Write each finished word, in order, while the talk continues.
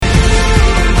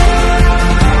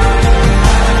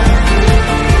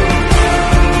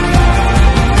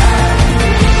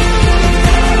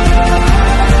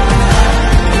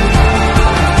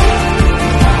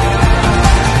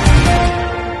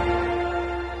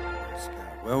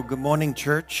Well, good morning,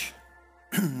 church.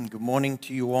 Good morning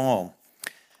to you all.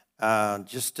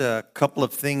 Just a couple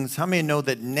of things. How many know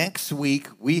that next week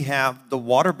we have the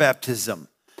water baptism?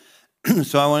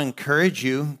 So I want to encourage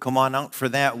you, come on out for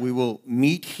that. We will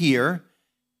meet here,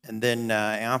 and then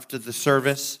after the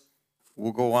service,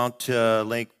 we'll go out to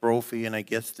Lake Brophy, and I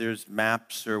guess there's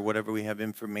maps or whatever we have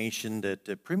information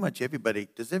that pretty much everybody,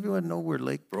 does everyone know where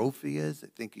Lake Brophy is? I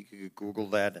think you could Google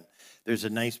that, and there's a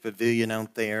nice pavilion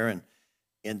out there, and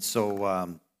so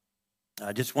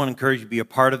I just want to encourage you to be a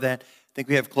part of that. I think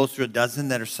we have close to a dozen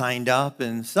that are signed up,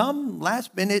 and some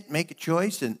last minute make a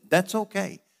choice, and that's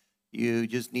okay. You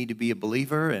just need to be a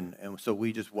believer, and so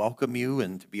we just welcome you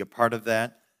and to be a part of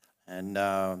that. And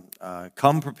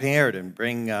come prepared and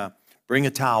bring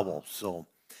a towel. So,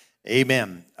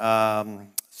 amen.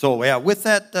 With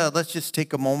that, let's just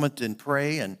take a moment and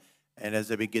pray, and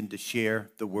as I begin to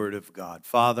share the Word of God.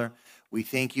 Father, we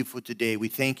thank you for today. We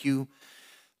thank you,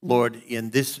 Lord,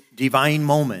 in this divine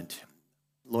moment.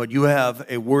 Lord, you have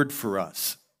a word for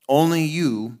us. Only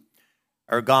you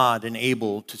are God and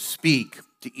able to speak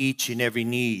to each and every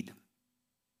need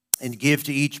and give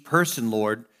to each person,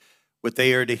 Lord, what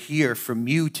they are to hear from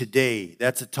you today.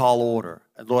 That's a tall order.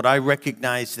 And Lord, I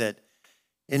recognize that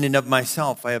in and of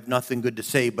myself, I have nothing good to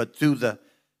say, but through the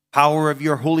power of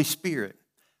your Holy Spirit,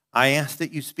 I ask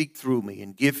that you speak through me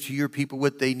and give to your people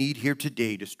what they need here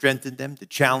today to strengthen them, to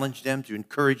challenge them, to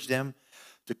encourage them,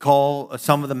 to call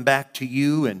some of them back to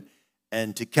you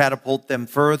and to catapult them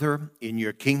further in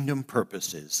your kingdom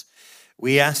purposes.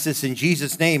 We ask this in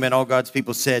Jesus' name, and all God's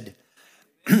people said,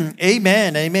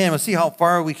 amen, amen. We'll see how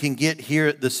far we can get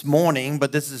here this morning,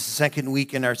 but this is the second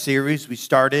week in our series. We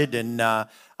started, and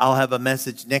I'll have a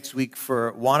message next week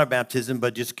for water baptism,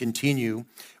 but just continue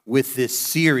with this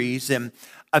series. And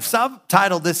I've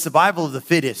subtitled this Survival of the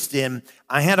Fittest, and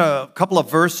I had a couple of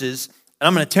verses, and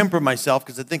I'm going to temper myself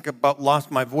because I think I about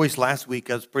lost my voice last week.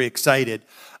 I was pretty excited.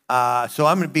 So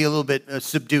I'm going to be a little bit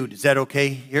subdued. Is that okay?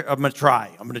 Here, I'm going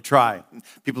to try.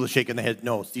 People are shaking their heads.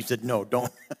 No, Steve said, no, don't.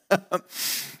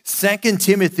 2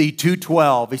 Timothy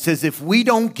 2:12, he says, if we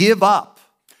don't give up,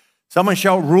 someone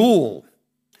shall rule.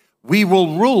 We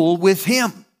will rule with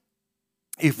him.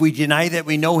 If we deny that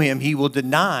we know him, he will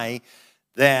deny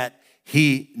that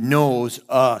he knows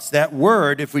us. That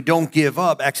word, if we don't give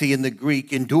up, actually in the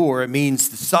Greek, endure, it means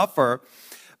to suffer,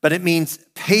 but it means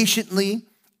patiently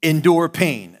endure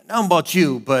pain. I don't know about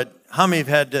you, but how many have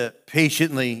had to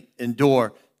patiently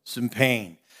endure some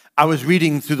pain? I was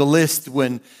reading through the list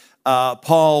when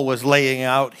Paul was laying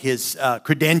out his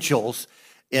credentials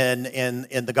in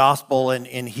the gospel,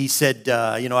 and he said,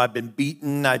 I've been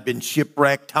beaten, I've been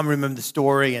shipwrecked. How many remember the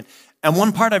story? And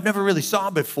one part I've never really saw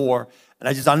before, and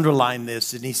I just underlined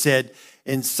this, and he said,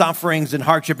 in sufferings and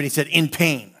hardship, and he said, in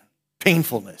pain,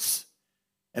 painfulness.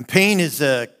 And pain is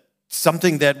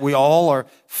something that we all are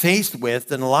faced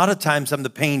with, and a lot of times some of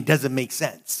the pain doesn't make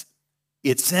sense.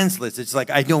 It's senseless. It's like,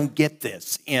 I don't get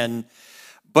this.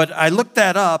 But I looked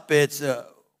that up. It's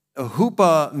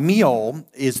hupomio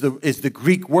is the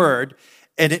Greek word,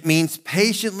 and it means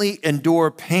patiently endure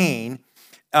pain.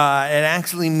 It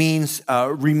actually means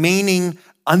remaining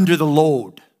under the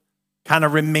load, kind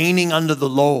of remaining under the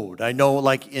load. I know,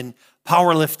 like in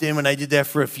powerlifting, when I did that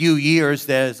for a few years,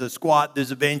 there's a squat,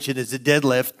 there's a bench, and there's a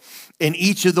deadlift. In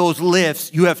each of those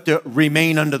lifts, you have to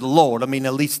remain under the load. I mean,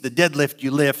 at least the deadlift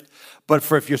you lift, but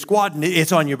if you're squatting,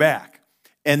 it's on your back.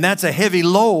 And that's a heavy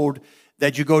load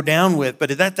that you go down with.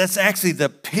 But that's actually the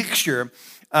picture.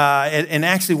 And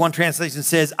actually, one translation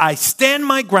says, I stand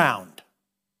my ground.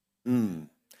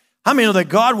 How many know that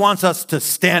God wants us to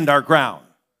stand our ground?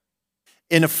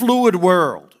 In a fluid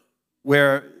world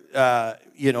where,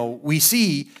 we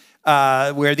see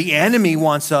where the enemy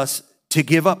wants us to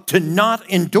give up, to not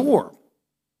endure.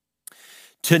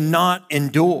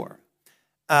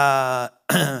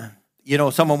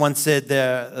 Someone once said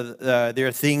there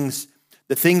are things,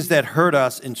 the things that hurt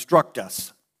us instruct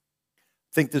us.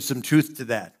 I think there's some truth to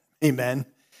that. Amen.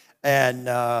 And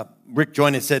Rick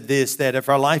Joyner said this, that if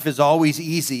our life is always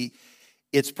easy,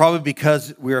 it's probably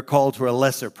because we are called to a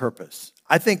lesser purpose.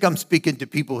 I think I'm speaking to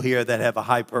people here that have a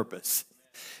high purpose.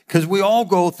 Because we all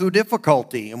go through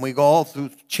difficulty and we go all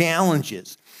through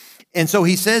challenges. And so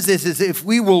he says this is if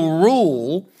we will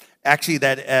rule, actually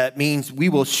that means we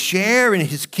will share in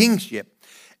his kingship.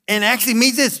 And actually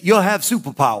means this, you'll have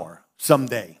superpower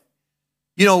someday.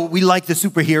 We like the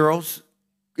superheroes,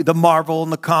 the Marvel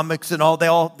and the comics and all,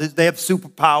 they have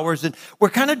superpowers, and we're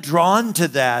kind of drawn to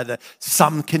that.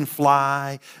 Some can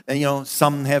fly, and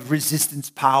some have resistance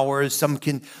powers, some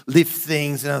can lift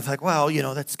things, and I was like, well,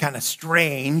 that's kind of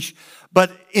strange.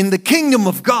 But in the kingdom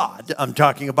of God, I'm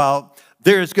talking about,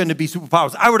 there's going to be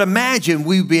superpowers. I would imagine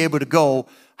we'd be able to go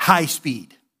high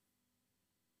speed.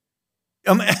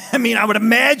 I mean, I would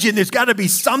imagine there's got to be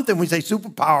something. We say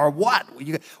superpower, what?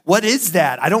 What is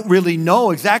that? I don't really know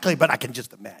exactly, but I can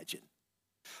just imagine.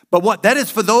 But what? That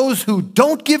is for those who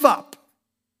don't give up.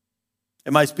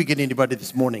 Am I speaking to anybody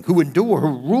this morning? Who endure,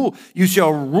 who rule. You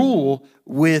shall rule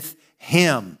with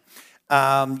him.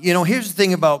 Here's the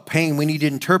thing about pain. We need to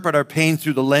interpret our pain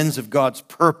through the lens of God's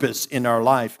purpose in our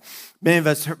life. Many of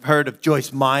us have heard of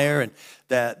Joyce Meyer and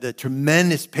the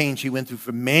tremendous pain she went through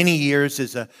for many years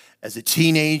as a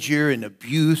teenager and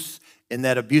abuse in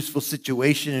that abuseful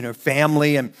situation in her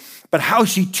family. But how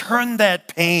she turned that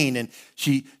pain and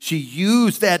she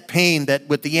used that pain that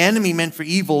what the enemy meant for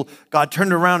evil, God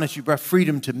turned around and she brought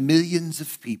freedom to millions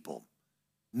of people.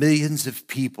 Millions of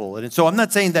people. And so I'm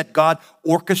not saying that God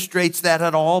orchestrates that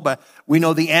at all, but we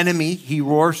know the enemy, he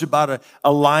roars about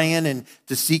a lion and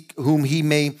to seek whom he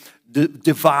may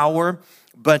devour.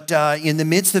 But in the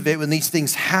midst of it, when these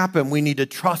things happen, we need to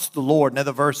trust the Lord.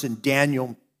 Another verse in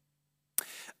Daniel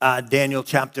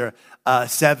chapter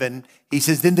 7, he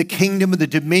says, then the kingdom and the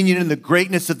dominion and the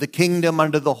greatness of the kingdom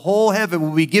under the whole heaven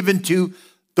will be given to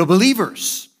the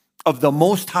believers of the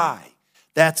Most High.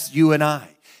 That's you and I.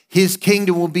 His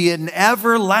kingdom will be an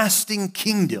everlasting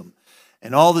kingdom,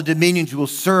 and all the dominions will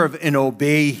serve and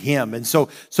obey him. And so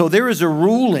there is a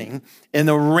ruling and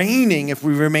a reigning if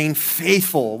we remain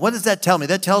faithful. What does that tell me?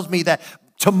 That tells me that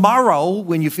tomorrow,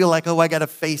 when you feel like, I got to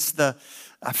face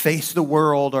the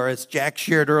world, or as Jack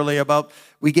shared earlier about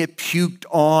we get puked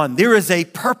on, there is a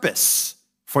purpose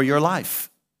for your life.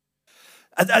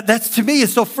 That's, to me,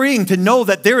 is so freeing to know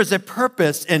that there is a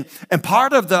purpose, and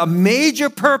part of the major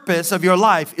purpose of your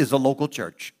life is a local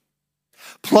church.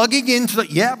 Plugging into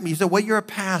you say, well, you're a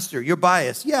pastor, you're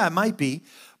biased. Yeah, it might be.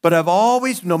 But I've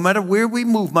always, no matter where we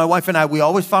move, my wife and I, we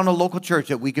always found a local church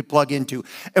that we could plug into.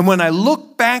 And when I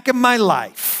look back at my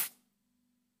life,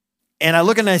 and I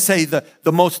look and I say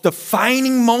the most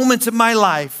defining moments of my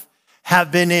life have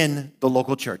been in the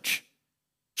local church.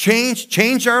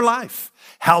 Changed our life.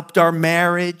 Helped our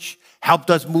marriage,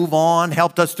 helped us move on,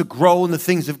 helped us to grow in the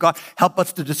things of God, helped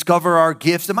us to discover our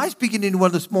gifts. Am I speaking to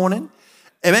anyone this morning?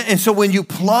 Amen. And so when you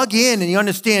plug in and you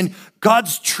understand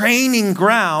God's training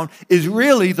ground is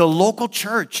really the local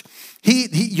church,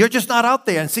 you're just not out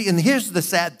there. And here's the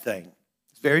sad thing.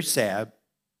 It's very sad,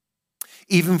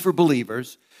 even for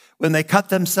believers, when they cut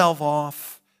themselves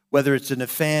off, whether it's an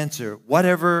offense or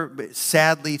whatever,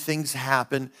 sadly things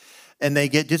happen, and they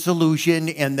get disillusioned,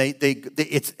 and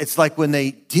it's like when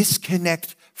they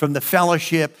disconnect from the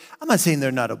fellowship. I'm not saying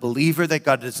they're not a believer, that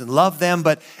God doesn't love them,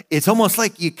 but it's almost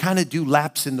like you kind of do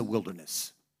laps in the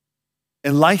wilderness.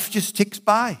 And life just ticks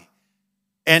by.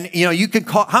 And you can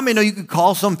call, how many know you can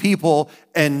call some people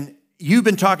and you've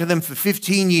been talking to them for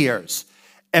 15 years.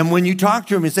 And when you talk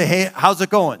to them and say, hey, how's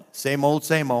it going? Same old,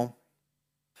 same old.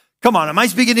 Come on, am I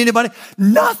speaking to anybody?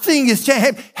 Nothing is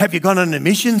changed. Hey, have you gone on a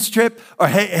missions trip? Or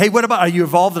hey, what about, are you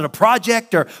involved in a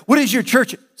project? Or what is your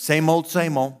church? Same old,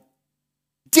 same old.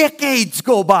 Decades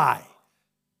go by.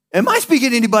 Am I speaking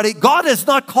to anybody? God has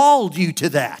not called you to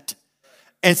that.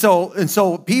 And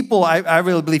so people, I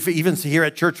really believe, even here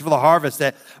at Church for the Harvest,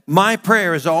 that my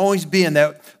prayer has always been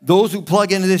that those who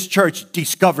plug into this church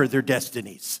discover their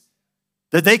destinies.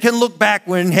 That they can look back,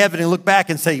 we're in heaven, and look back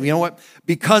and say, you know what,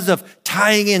 because of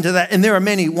tying into that, and there are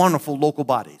many wonderful local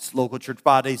bodies, local church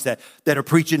bodies that are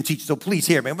preaching and teach. So please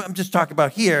hear me. I'm just talking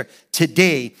about here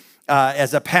today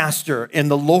as a pastor in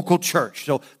the local church.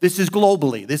 So this is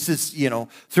globally. This is,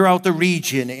 throughout the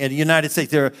region in the United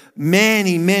States. There are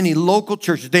many, many local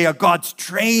churches. They are God's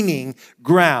training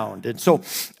ground. And so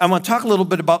I want to talk a little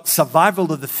bit about survival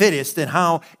of the fittest and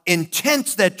how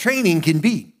intense that training can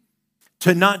be.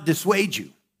 To not dissuade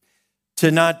you, to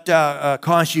not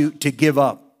cause you to give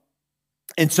up.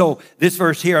 And so this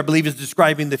verse here, I believe, is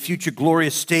describing the future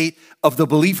glorious state of the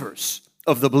believers,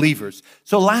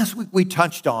 So last week we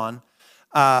touched on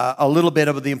a little bit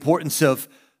of the importance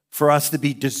for us to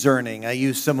be discerning. I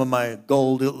used some of my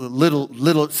gold,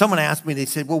 little. Someone asked me, they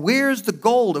said, well, where's the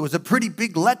gold? It was a pretty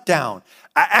big letdown.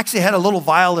 I actually had a little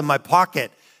vial in my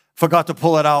pocket, forgot to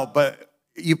pull it out, but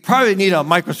you probably need a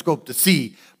microscope to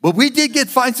see. But we did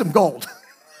find some gold.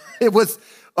 There was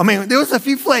a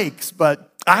few flakes,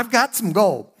 but I've got some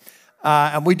gold.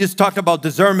 And we just talked about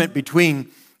discernment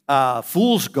between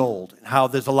fool's gold, and how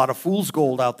there's a lot of fool's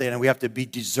gold out there, and we have to be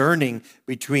discerning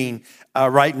between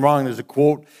right and wrong. There's a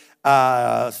quote,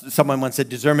 someone once said,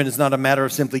 discernment is not a matter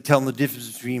of simply telling the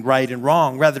difference between right and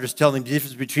wrong. Rather, it's telling the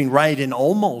difference between right and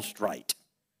almost right.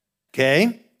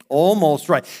 Okay? Almost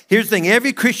right. Here's the thing.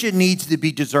 Every Christian needs to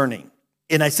be discerning.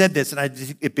 And I said this,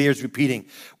 and it bears repeating.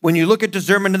 When you look at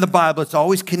discernment in the Bible, it's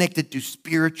always connected to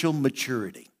spiritual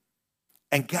maturity.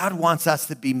 And God wants us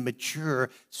to be mature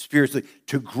spiritually,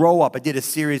 to grow up. I did a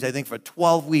series, I think, for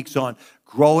 12 weeks on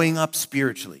growing up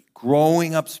spiritually.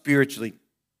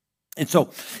 And so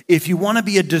if you want to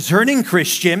be a discerning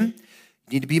Christian,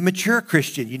 you need to be a mature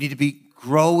Christian. You need to be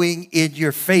growing in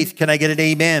your faith. Can I get an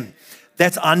amen?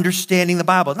 That's understanding the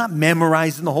Bible, not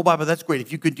memorizing the whole Bible. That's great.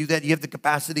 If you could do that, you have the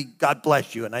capacity, God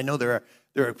bless you. And I know there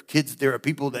are kids, there are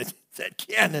people that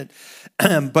can.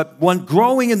 But one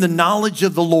growing in the knowledge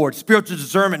of the Lord, spiritual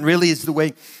discernment really is the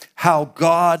way how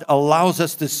God allows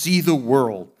us to see the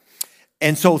world.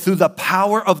 And so through the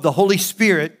power of the Holy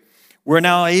Spirit, we're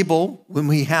now able, when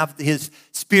we have his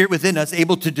Spirit within us,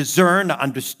 able to discern, to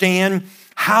understand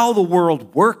how the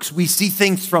world works. We see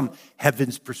things from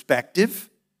heaven's perspective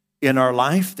in our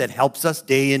life that helps us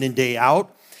day in and day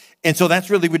out. And so that's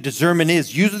really what discernment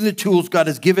is, using the tools God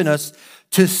has given us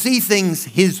to see things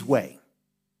his way.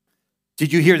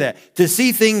 Did you hear that? To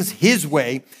see things his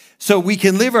way so we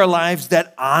can live our lives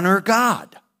that honor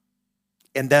God.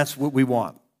 And that's what we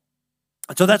want.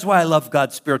 So that's why I love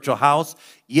God's spiritual house.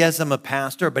 Yes, I'm a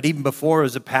pastor, but even before I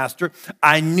was a pastor,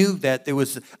 I knew that there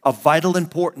was a vital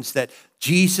importance that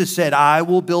Jesus said, I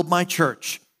will build my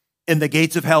church, and the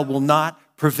gates of hell will not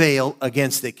prevail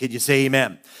against it. Could you say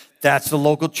amen? That's the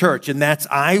local church. And that's,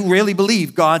 I really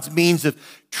believe, God's means of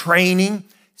training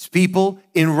his people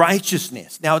in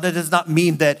righteousness. Now, that does not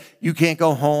mean that you can't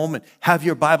go home and have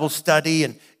your Bible study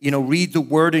and, read the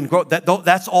word and grow.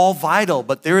 That's all vital.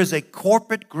 But there is a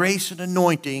corporate grace and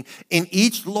anointing in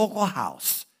each local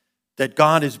house that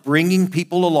God is bringing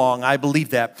people along. I believe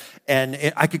that.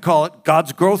 And I could call it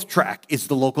God's growth track is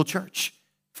the local church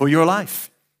for your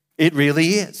life. It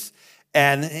really is.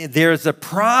 And there's a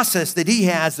process that he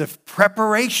has of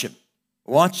preparation,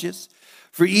 watch this,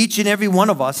 for each and every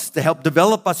one of us to help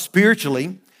develop us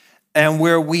spiritually. And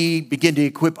where we begin to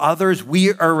equip others,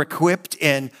 we are equipped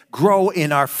and grow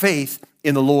in our faith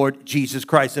in the Lord Jesus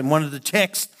Christ. And one of the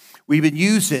texts we've been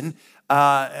using,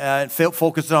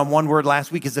 focused on one word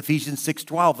last week, is Ephesians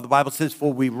 6:12. The Bible says,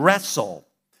 for we wrestle.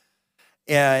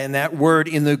 And that word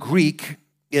in the Greek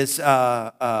is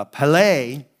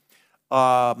pele.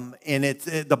 And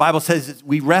the Bible says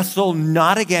we wrestle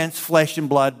not against flesh and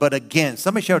blood, but against.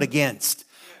 Somebody shout against.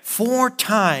 4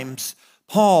 times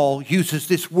Paul uses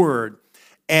this word,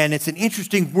 and it's an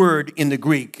interesting word in the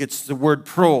Greek. It's the word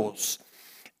pros.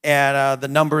 And the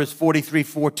number is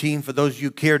 4314 for those of you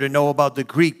who care to know about the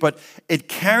Greek. But it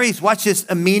carries, watch this,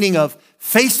 a meaning of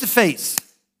face-to-face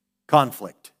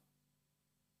conflict.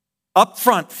 Up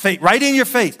front, right in your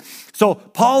face. So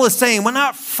Paul is saying we're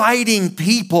not fighting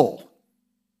people.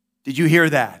 Did you hear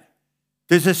that?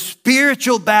 There's a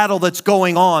spiritual battle that's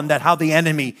going on, that how the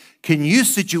enemy can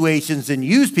use situations and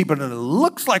use people, and it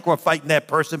looks like we're fighting that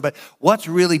person, but what's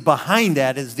really behind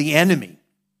that is the enemy.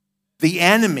 The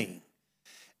enemy.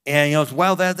 And,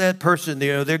 well, that person,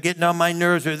 they're getting on my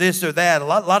nerves or this or that. A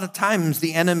lot of times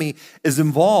the enemy is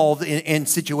involved in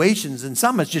situations, and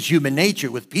some it's just human nature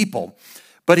with people.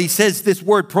 But he says this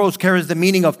word pros carries the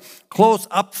meaning of close,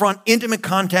 upfront, intimate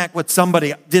contact with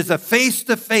somebody. There's a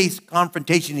face-to-face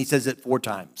confrontation. He says it 4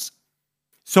 times.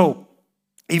 So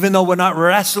even though we're not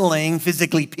wrestling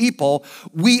physically people,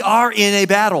 we are in a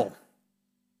battle.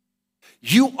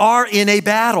 You are in a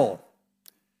battle.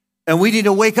 And we need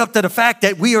to wake up to the fact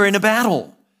that we are in a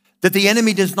battle, that the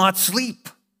enemy does not sleep.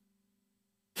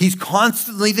 He's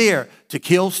constantly there to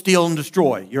kill, steal, and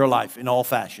destroy your life in all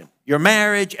fashion. Your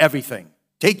marriage, everything.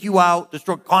 Take you out,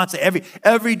 destroy constantly.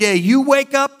 Every day you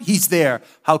wake up, he's there.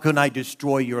 How can I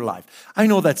destroy your life? I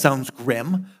know that sounds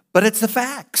grim, but it's the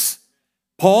facts.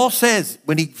 Paul says,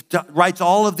 when he writes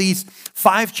all of these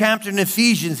 5 chapters in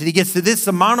Ephesians, and he gets to this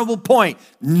surmountable point,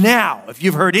 now, if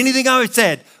you've heard anything I've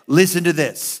said, listen to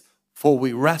this. For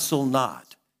we wrestle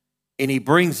not. And he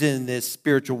brings in this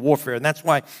spiritual warfare. And that's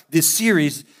why this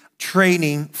series,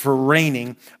 Training for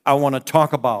Reigning, I want to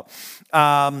talk about.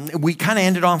 We kind of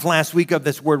ended off last week of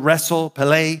this word wrestle,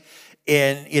 pele,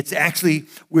 and it's actually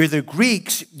where the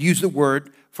Greeks use the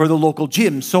word for the local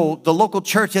gym. So the local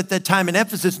church at that time in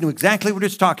Ephesus knew exactly what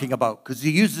it's talking about because he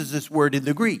uses this word in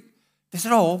the Greek. They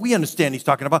said, oh, we understand he's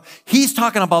talking about. He's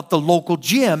talking about the local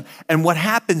gym and what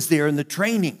happens there in the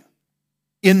training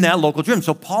in that local gym.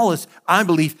 So Paul is, I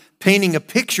believe, painting a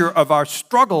picture of our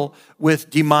struggle with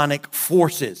demonic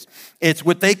forces. It's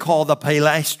what they call the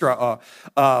palastra.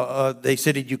 They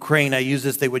said in Ukraine, I use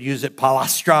this, they would use it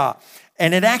palastra.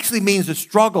 And it actually means a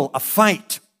struggle, a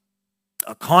fight,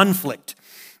 a conflict.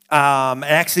 It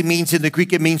actually means, in the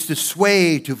Greek, it means to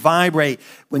sway, to vibrate.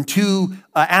 When 2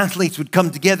 athletes would come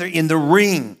together in the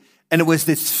ring, And it was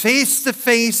this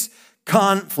face-to-face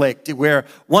conflict where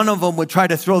one of them would try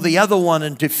to throw the other one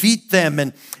and defeat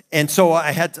them. And so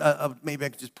I had, maybe I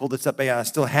could just pull this up. I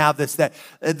still have this, that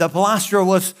the Palastra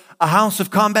was a house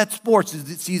of combat sports.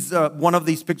 It's one of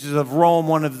these pictures of Rome,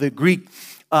 one of the Greek,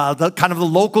 the kind of the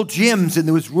local gyms, and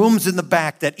there was rooms in the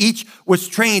back that each was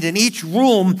trained. In each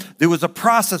room, there was a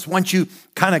process. Once you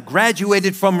kind of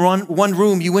graduated from one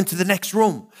room, you went to the next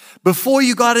room before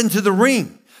you got into the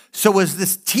ring. So as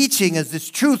this teaching, as this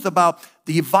truth about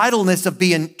the vitalness of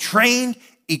being trained,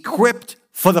 equipped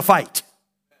for the fight.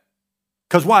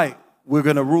 Because why? We're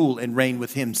going to rule and reign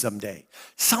with him someday.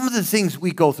 Some of the things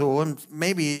we go through, and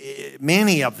maybe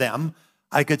many of them,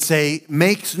 I could say,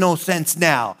 makes no sense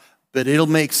now, but it'll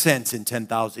make sense in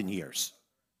 10,000 years.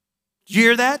 Did you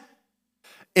hear that?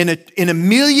 In a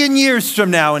million years from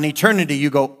now, in eternity, you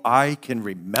go, I can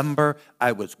remember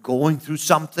I was going through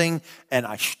something, and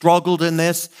I struggled in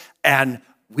this, and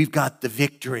we've got the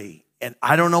victory. And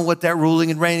I don't know what that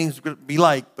ruling and reigning is going to be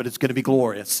like, but it's going to be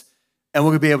glorious. And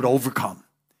we're going to be able to overcome.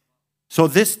 So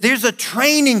there's a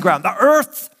training ground. The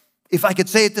earth, if I could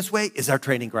say it this way, is our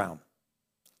training ground.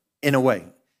 In a way.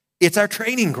 It's our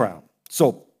training ground.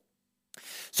 So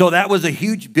that was a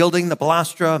huge building, the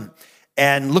Palastra,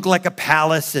 and looked like a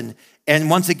palace. And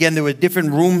once again, there were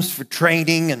different rooms for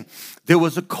training, and there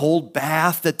was a cold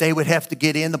bath that they would have to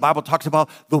get in. The Bible talks about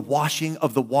the washing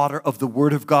of the water of the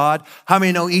Word of God. How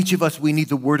many know each of us, we need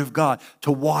the Word of God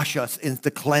to wash us and to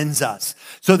cleanse us?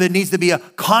 So there needs to be a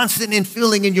constant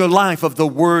infilling in your life of the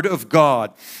Word of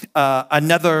God.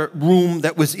 Another room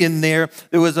that was in there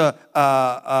was an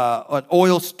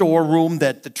oil store room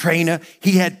that the trainer,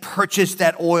 he had purchased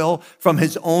that oil from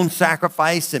his own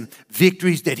sacrifice and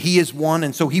victories that he has won.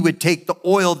 And so he would take the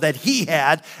oil that he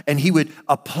had and he would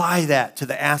apply that to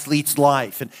the athlete's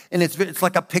life. And it's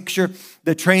like a picture.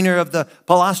 The trainer of the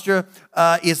Palastra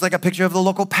is like a picture of the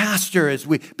local pastor as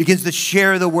we begins to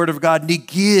share the Word of God, and he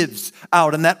gives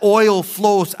out, and that oil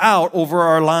flows out over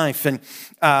our life. And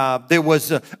there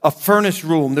was a furnace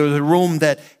room. There was a room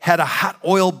that had a hot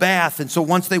oil bath. And so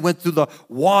once they went through the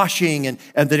washing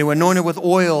and they were anointed with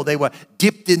oil, they were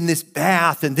dipped in this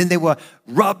bath, and then they were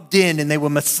rubbed in and they were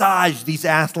massaged, these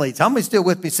athletes. How many still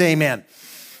with me? Say amen.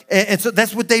 And so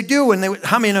that's what they do. And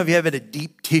how many of you have had a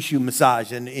deep tissue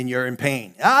massage and you're in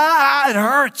pain? It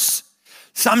hurts.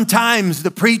 Sometimes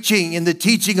the preaching and the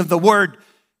teaching of the Word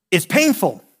is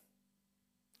painful.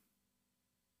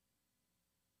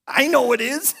 I know it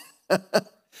is.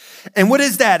 And what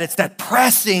is that? It's that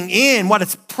pressing in. What?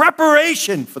 It's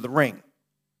preparation for the ring.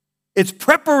 It's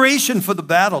preparation for the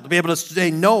battle, to be able to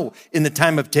say no in the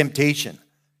time of temptation.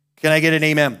 Can I get an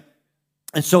amen?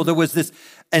 And so there was this,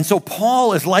 and so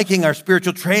Paul is likening our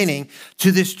spiritual training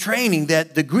to this training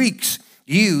that the Greeks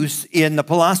used in the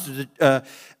Palastra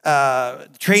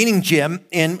training gym.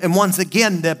 And once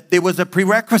again, there was a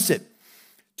prerequisite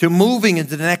to moving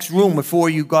into the next room before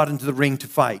you got into the ring to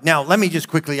fight. Now, let me just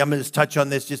quickly, I'm going to just touch on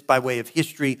this just by way of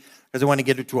history, because I want to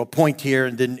get it to a point here,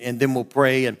 and then we'll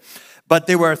pray. But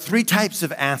there were three types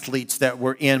of athletes that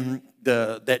were in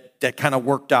that kind of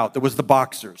worked out. There was the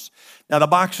boxers. Now, the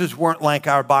boxers weren't like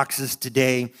our boxers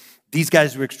today. These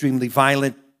guys were extremely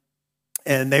violent,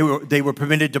 and they were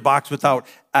permitted to box without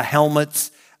helmets.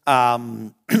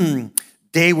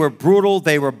 They were brutal.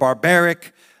 They were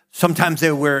barbaric. Sometimes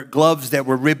they would wear gloves that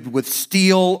were ribbed with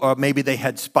steel, or maybe they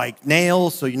had spiked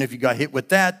nails. So, if you got hit with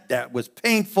that was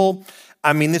painful.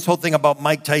 I mean, this whole thing about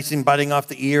Mike Tyson biting off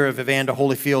the ear of Evander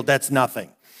Holyfield, that's nothing.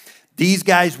 These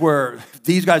guys were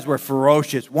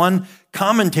ferocious. One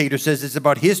commentator says it's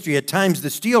about history. At times, the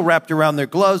steel wrapped around their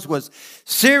gloves was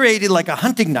serrated like a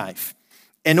hunting knife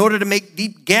in order to make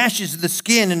deep gashes in the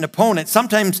skin in opponents.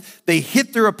 Sometimes they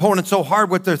hit their opponent so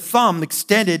hard with their thumb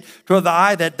extended toward the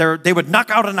eye that they would knock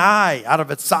out an eye out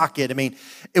of its socket. I mean,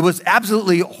 it was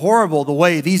absolutely horrible the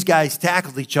way these guys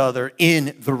tackled each other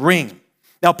in the ring.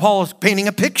 Now, Paul is painting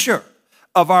a picture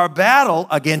of our battle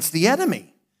against the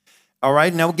enemy. All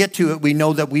right, now we'll get to it. We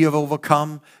know that we have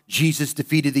overcome. Jesus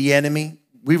defeated the enemy.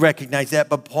 We recognize that.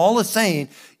 But Paul is saying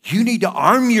you need to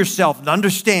arm yourself and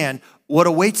understand what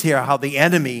awaits here, how the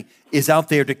enemy is out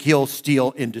there to kill,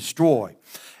 steal, and destroy.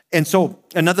 And so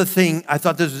another thing I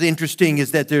thought this was interesting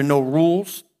is that there are no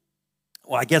rules.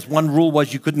 Well, I guess one rule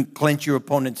was you couldn't clench your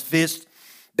opponent's fist.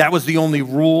 That was the only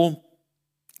rule.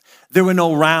 There were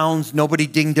no rounds. Nobody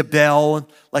dinged a bell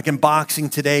like in boxing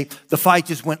today. The fight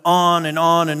just went on and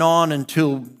on and on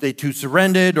until they two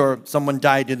surrendered or someone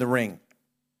died in the ring.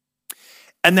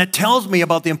 And that tells me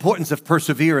about the importance of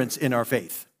perseverance in our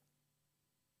faith.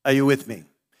 Are you with me?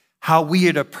 How we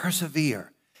are to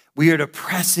persevere. We are to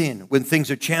press in when things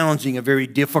are challenging and very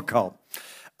difficult.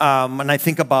 when I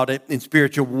think about it in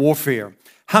spiritual warfare,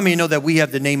 how many know that we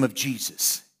have the name of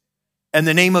Jesus? And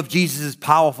the name of Jesus is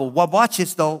powerful. Well, watch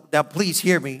this, though. Now, please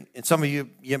hear me. And some of you,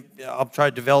 I'll try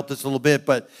to develop this a little bit.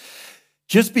 But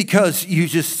just because you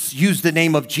just use the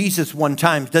name of Jesus one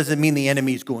time doesn't mean the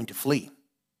enemy is going to flee.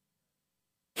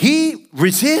 He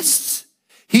resists.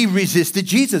 He resisted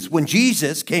Jesus. When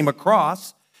Jesus came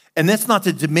across, and that's not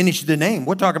to diminish the name.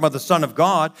 We're talking about the Son of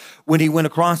God. When he went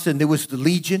across and there was the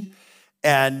legion.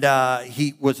 And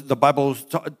the Bible was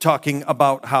talking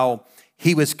about how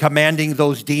he was commanding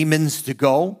those demons to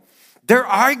go. They're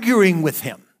arguing with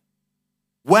him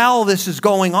while this is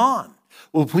going on.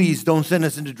 Well, please don't send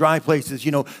us into dry places.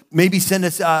 Maybe send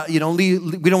us, we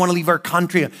don't want to leave our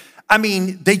country. I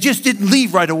mean, they just didn't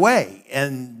leave right away.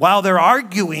 And while they're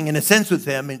arguing, in a sense, with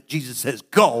him, and Jesus says,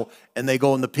 go, and they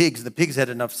go in the pigs. And the pigs had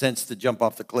enough sense to jump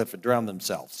off the cliff and drown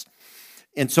themselves.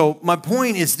 And so my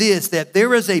point is this, that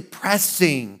there is a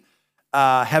pressing,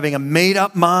 having a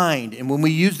made-up mind. And when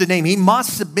we use the name, he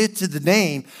must submit to the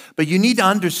name. But you need to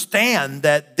understand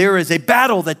that there is a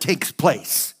battle that takes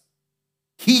place.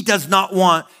 He does not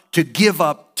want to give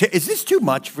up. Is this too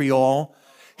much for you all?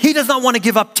 He does not want to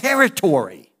give up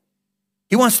territory.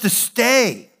 He wants to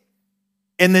stay.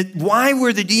 And why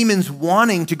were the demons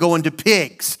wanting to go into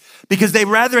pigs? Because they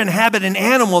rather inhabit an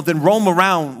animal than roam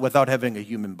around without having a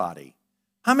human body.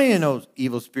 How many of those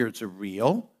evil spirits are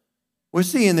real? We're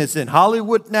seeing this in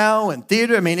Hollywood now and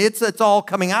theater. I mean, it's all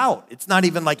coming out. It's not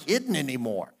even like hidden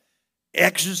anymore.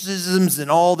 Exorcisms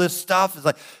and all this stuff. It's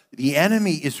like the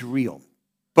enemy is real.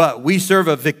 But we serve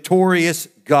a victorious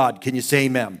God. Can you say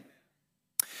amen?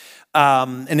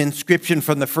 An inscription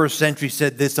from the first century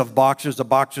said this of boxers: a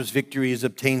boxer's victory is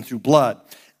obtained through blood.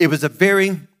 It was a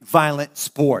very violent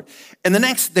sport. And the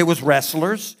next, there was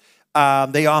wrestlers.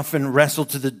 They often wrestled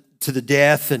to the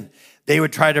death, and they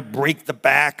would try to break the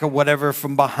back or whatever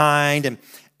from behind,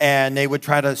 and they would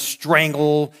try to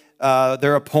strangle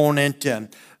their opponent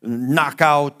and knock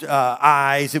out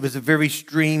eyes. It was a very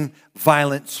extreme,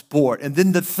 violent sport. And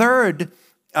then the third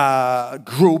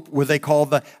group were they called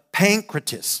the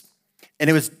pancratists. And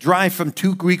it was derived from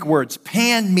two Greek words,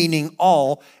 pan meaning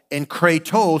all, and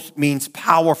kratos means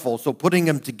powerful. So putting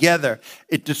them together,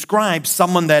 it describes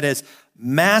someone that has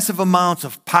massive amounts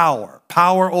of power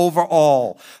over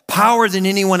all, power than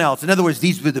anyone else. In other words,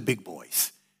 these were the big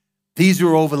boys. These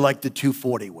were over like the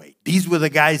 240 weight. These were the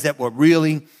guys that were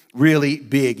really, really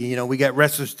big. We got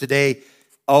wrestlers today,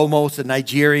 almost a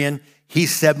Nigerian.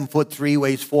 He's 7'3",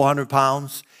 weighs 400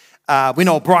 pounds. We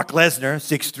know Brock Lesnar,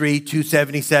 6'3",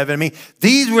 277. I mean,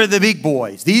 these were the big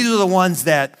boys. These are the ones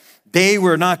that they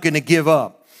were not going to give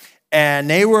up. And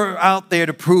they were out there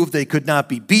to prove they could not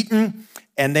be beaten.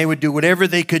 And they would do whatever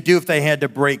they could do if they had to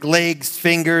break legs,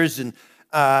 fingers, and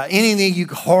anything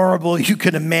horrible you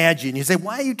could imagine. You say,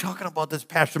 why are you talking about this,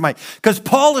 Pastor Mike? Because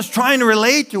Paul is trying to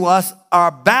relate to us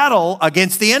our battle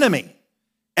against the enemy.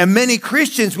 And many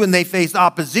Christians, when they face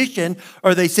opposition,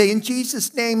 or they say, in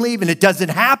Jesus' name, leave, and it doesn't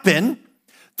happen,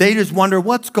 they just wonder,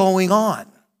 what's going on? Am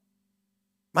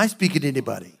I speaking to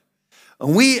anybody?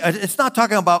 And it's not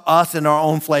talking about us and our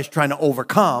own flesh trying to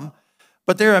overcome,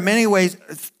 but there are many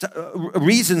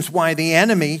reasons why the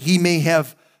enemy, he may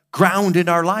have ground in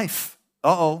our life.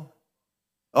 Where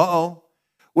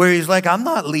he's like, I'm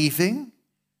not leaving.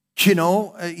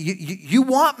 You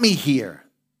want me here.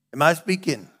 Am I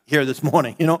speaking here this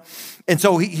morning? And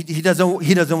so he doesn't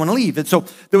want to leave. And so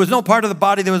there was no part of the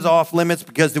body that was off limits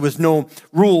because there was no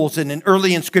rules. And an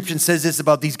early inscription says this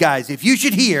about these guys: if you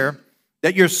should hear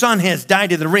that your son has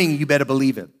died in the ring, you better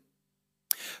believe it.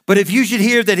 But if you should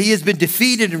hear that he has been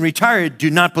defeated and retired,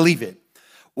 do not believe it.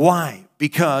 Why?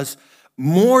 Because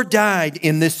more died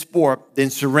in this sport than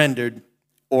surrendered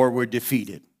or were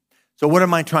defeated. So what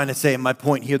am I trying to say? And my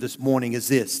point here this morning is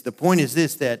this. The point is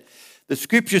this, that the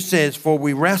scripture says, for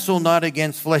we wrestle not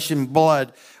against flesh and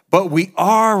blood, but we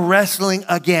are wrestling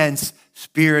against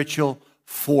spiritual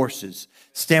forces.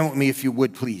 Stand with me if you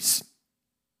would, please.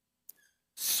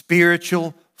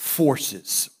 Spiritual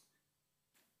forces.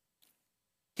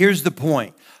 Here's the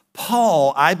point.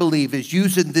 Paul, I believe, is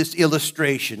using this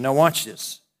illustration. Now watch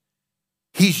this.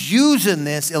 He's using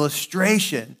this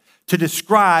illustration to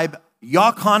describe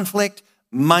your conflict,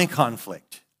 my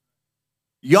conflict.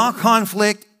 Your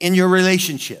conflict in your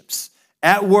relationships,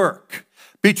 at work,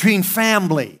 between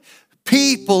family,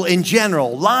 people in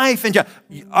general, life in general.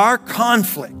 Our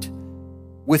conflict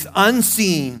with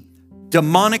unseen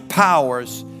demonic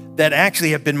powers that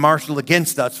actually have been marshaled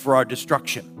against us for our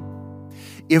destruction.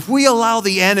 If we allow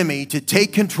the enemy to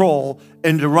take control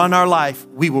and to run our life,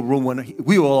 we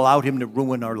will allow him to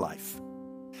ruin our life.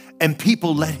 And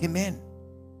people let him in.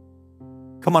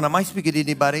 Come on, am I speaking to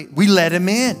anybody? We let him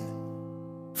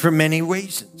in for many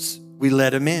reasons. We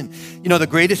let him in. You know, the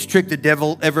greatest trick the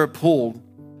devil ever pulled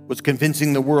was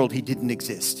convincing the world he didn't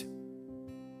exist.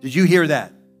 Did you hear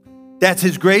that? That's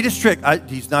his greatest trick.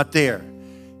 He's not there.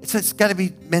 It's got to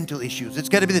be mental issues. It's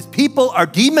got to be this. People are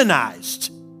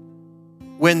demonized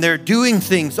when they're doing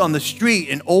things on the street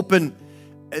and open.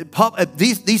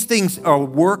 These things are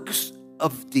works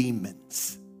of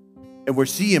demons. And we're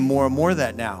seeing more and more of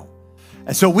that now.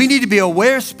 And so we need to be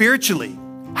aware spiritually,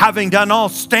 having done all,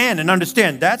 stand and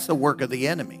understand that's the work of the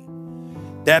enemy.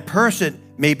 That person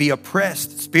may be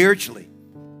oppressed spiritually.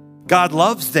 God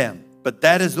loves them, but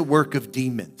that is the work of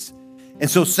demons. And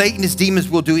so Satan, his demons,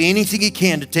 will do anything he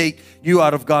can to take you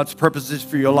out of God's purposes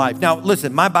for your life. Now,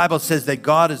 listen, my Bible says that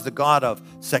God is the God of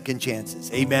second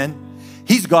chances. Amen.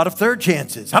 He's God of third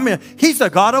chances. I mean, he's the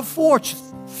God of fourth,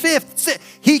 fifth,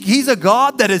 sixth. He's a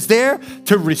God that is there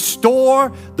to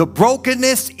restore the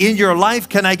brokenness in your life.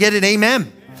 Can I get an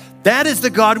amen? That is the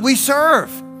God we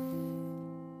serve.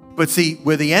 But see,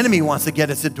 where the enemy wants to get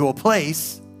us into a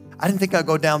place, I didn't think I'd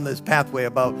go down this pathway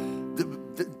about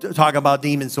talking about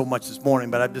demons so much this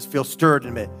morning, but I just feel stirred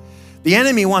in it. The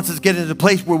enemy wants us to get into a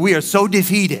place where we are so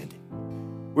defeated,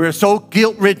 we are so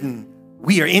guilt-ridden,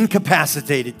 we are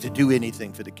incapacitated to do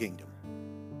anything for the kingdom.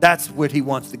 That's what he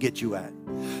wants to get you at.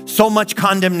 So much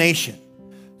condemnation,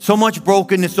 so much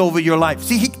brokenness over your life.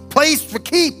 See, he plays for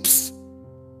keeps.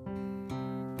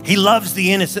 He loves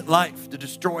the innocent life to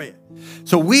destroy it.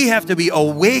 So we have to be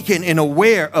awakened and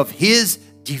aware of his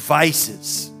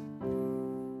devices.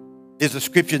 There's a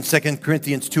scripture in 2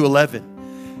 Corinthians 2:11.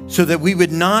 So that we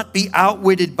would not be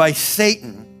outwitted by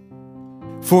Satan,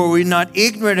 for we're not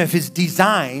ignorant of his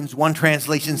designs. One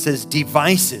translation says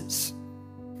devices.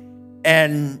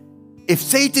 And if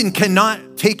Satan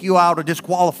cannot take you out or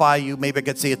disqualify you, maybe I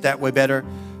could say it that way better,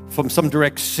 from some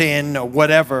direct sin or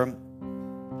whatever,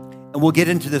 and we'll get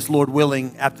into this, Lord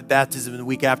willing, after baptism the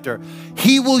week after,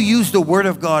 he will use the word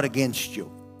of God against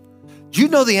you. Do you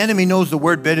know the enemy knows the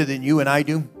word better than you and I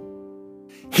do?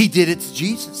 He did it to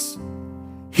Jesus.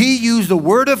 He used the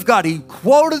word of God. He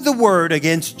quoted the word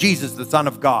against Jesus, the Son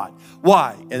of God.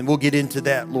 Why? And we'll get into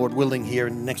that, Lord willing, here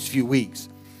in the next few weeks.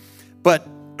 But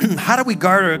how do we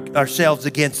guard ourselves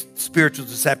against spiritual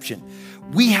deception?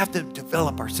 We have to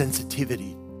develop our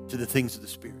sensitivity to the things of the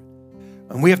Spirit.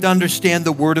 And we have to understand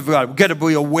the word of God. We've got to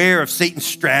be aware of Satan's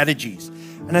strategies.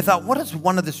 And I thought, what is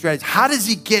one of the strategies? How does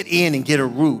he get in and get a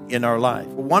root in our life?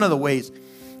 Well, one of the ways,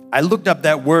 I looked up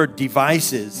that word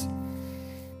devices.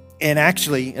 And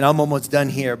actually, and I'm almost done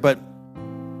here, but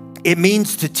it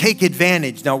means to take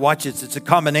advantage. Now watch this, it's a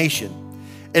combination.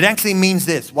 It actually means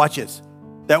this, watch this.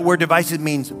 That word devices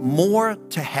means more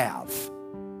to have.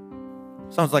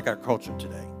 Sounds like our culture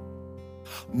today.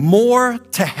 More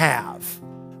to have.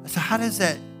 So how does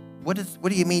that, what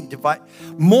do you mean divide?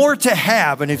 More to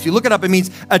have, and if you look it up, it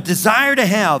means a desire to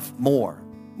have more.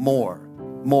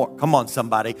 Come on,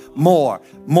 somebody. More.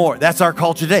 That's our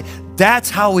culture today. That's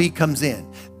how he comes in.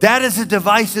 That is a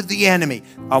device of the enemy.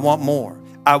 I want more.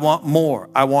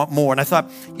 And I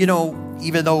thought,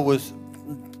 even though it was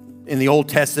in the Old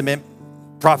Testament,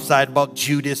 prophesied about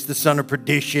Judas, the son of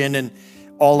perdition, and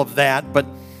all of that. But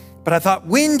I thought,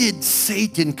 when did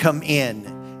Satan come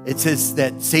in? It says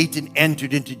that Satan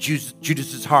entered into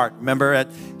Judas's heart. Remember,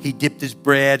 he dipped his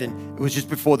bread, and it was just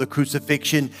before the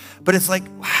crucifixion. But it's like,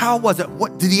 how was it?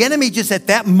 What did the enemy just at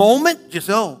that moment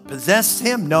just possess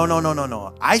him?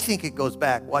 No. I think it goes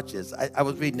back. Watch this. I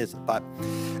was reading this, but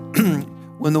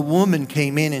when the woman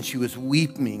came in and she was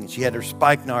weeping, she had her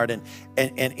spikenard,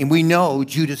 and we know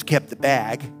Judas kept the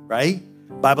bag, right?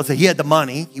 Bible says he had the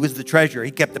money. He was the treasurer. He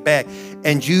kept the bag,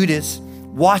 and Judas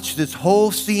watched this whole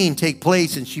scene take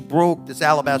place, and she broke this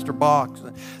alabaster box.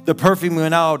 The perfume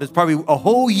went out. It's probably a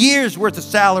whole year's worth of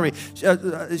salary.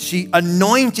 She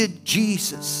anointed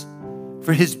Jesus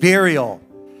for his burial.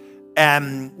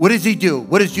 And what does he do?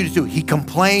 What does Judas do? He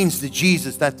complains to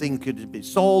Jesus that thing could have been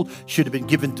sold, should have been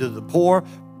given to the poor,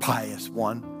 pious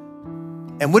one.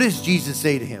 And what does Jesus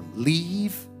say to him?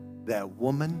 Leave that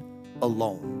woman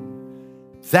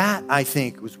alone. That, I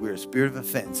think, was where a spirit of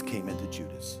offense came into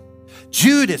Judas.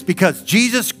 Because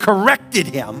Jesus corrected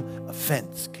him,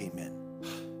 offense came in.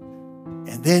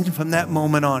 And then from that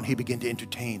moment on, he began to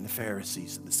entertain the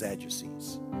Pharisees and the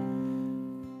Sadducees.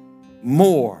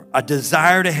 More, a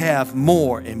desire to have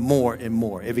more and more and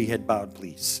more. Every head bowed,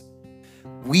 please.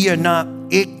 We are not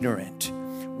ignorant.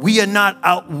 We are not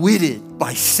outwitted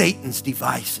by Satan's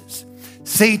devices.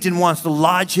 Satan wants to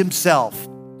lodge himself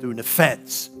through an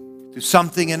offense, through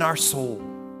something in our soul.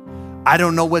 I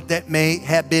don't know what that may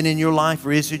have been in your life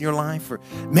or is in your life, or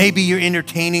maybe you're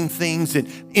entertaining things and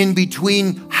in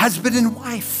between husband and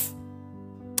wife.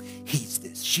 He's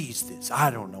this, she's this,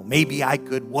 I don't know, maybe I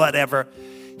could, whatever.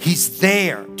 He's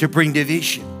there to bring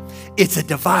division. It's a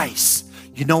device.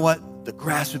 You know what? The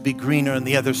grass would be greener on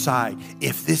the other side.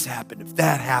 If this happened, if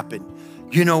that happened,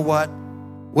 you know what?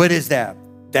 What is that?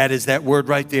 That is that word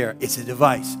right there. It's a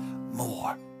device.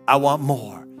 More. I want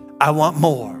more. I want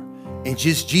more. And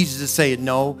just Jesus is saying,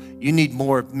 no, you need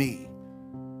more of me.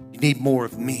 You need more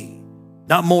of me.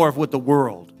 Not more of what the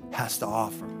world has to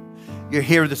offer. You're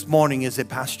here this morning and say,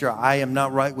 Pastor, I am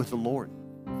not right with the Lord.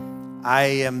 I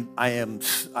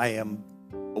am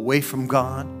away from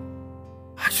God.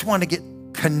 I just want to get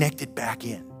connected back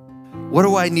in. What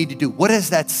do I need to do? What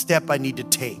is that step I need to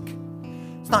take?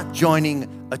 It's not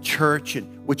joining a church,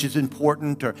 which is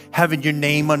important, or having your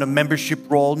name on a membership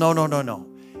roll. No, no, no, no.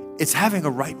 It's having a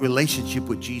right relationship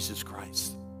with Jesus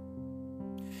Christ.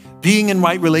 Being in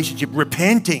right relationship,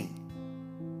 repenting,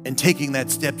 and taking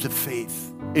that steps of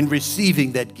faith in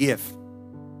receiving that gift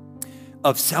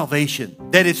of salvation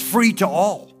that is free to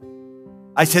all.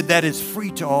 I said that is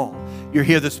free to all. You're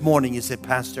here this morning, you said,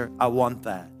 Pastor, I want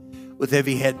that. With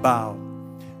every head bowed,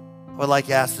 I would like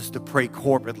to ask us to pray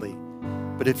corporately.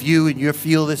 But if you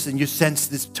feel this and you sense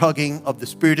this tugging of the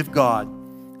Spirit of God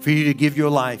for you to give your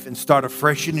life and start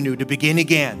afresh and anew, to begin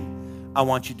again, I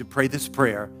want you to pray this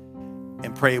prayer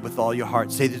and pray it with all your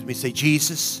heart. Say this to me. Say,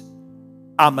 Jesus,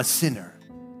 I'm a sinner.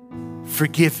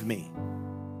 Forgive me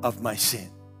of my sin.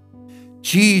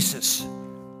 Jesus,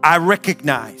 I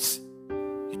recognize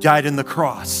you died on the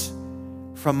cross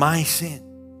for my sin.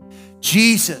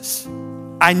 Jesus,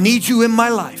 I need you in my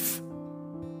life.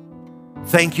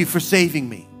 Thank you for saving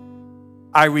me.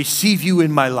 I receive you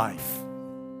in my life.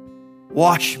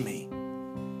 Wash me,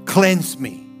 cleanse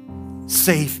me,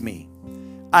 save me.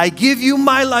 I give you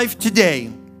my life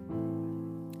today.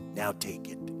 Now take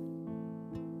it.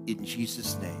 In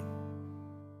Jesus' name,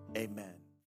 amen.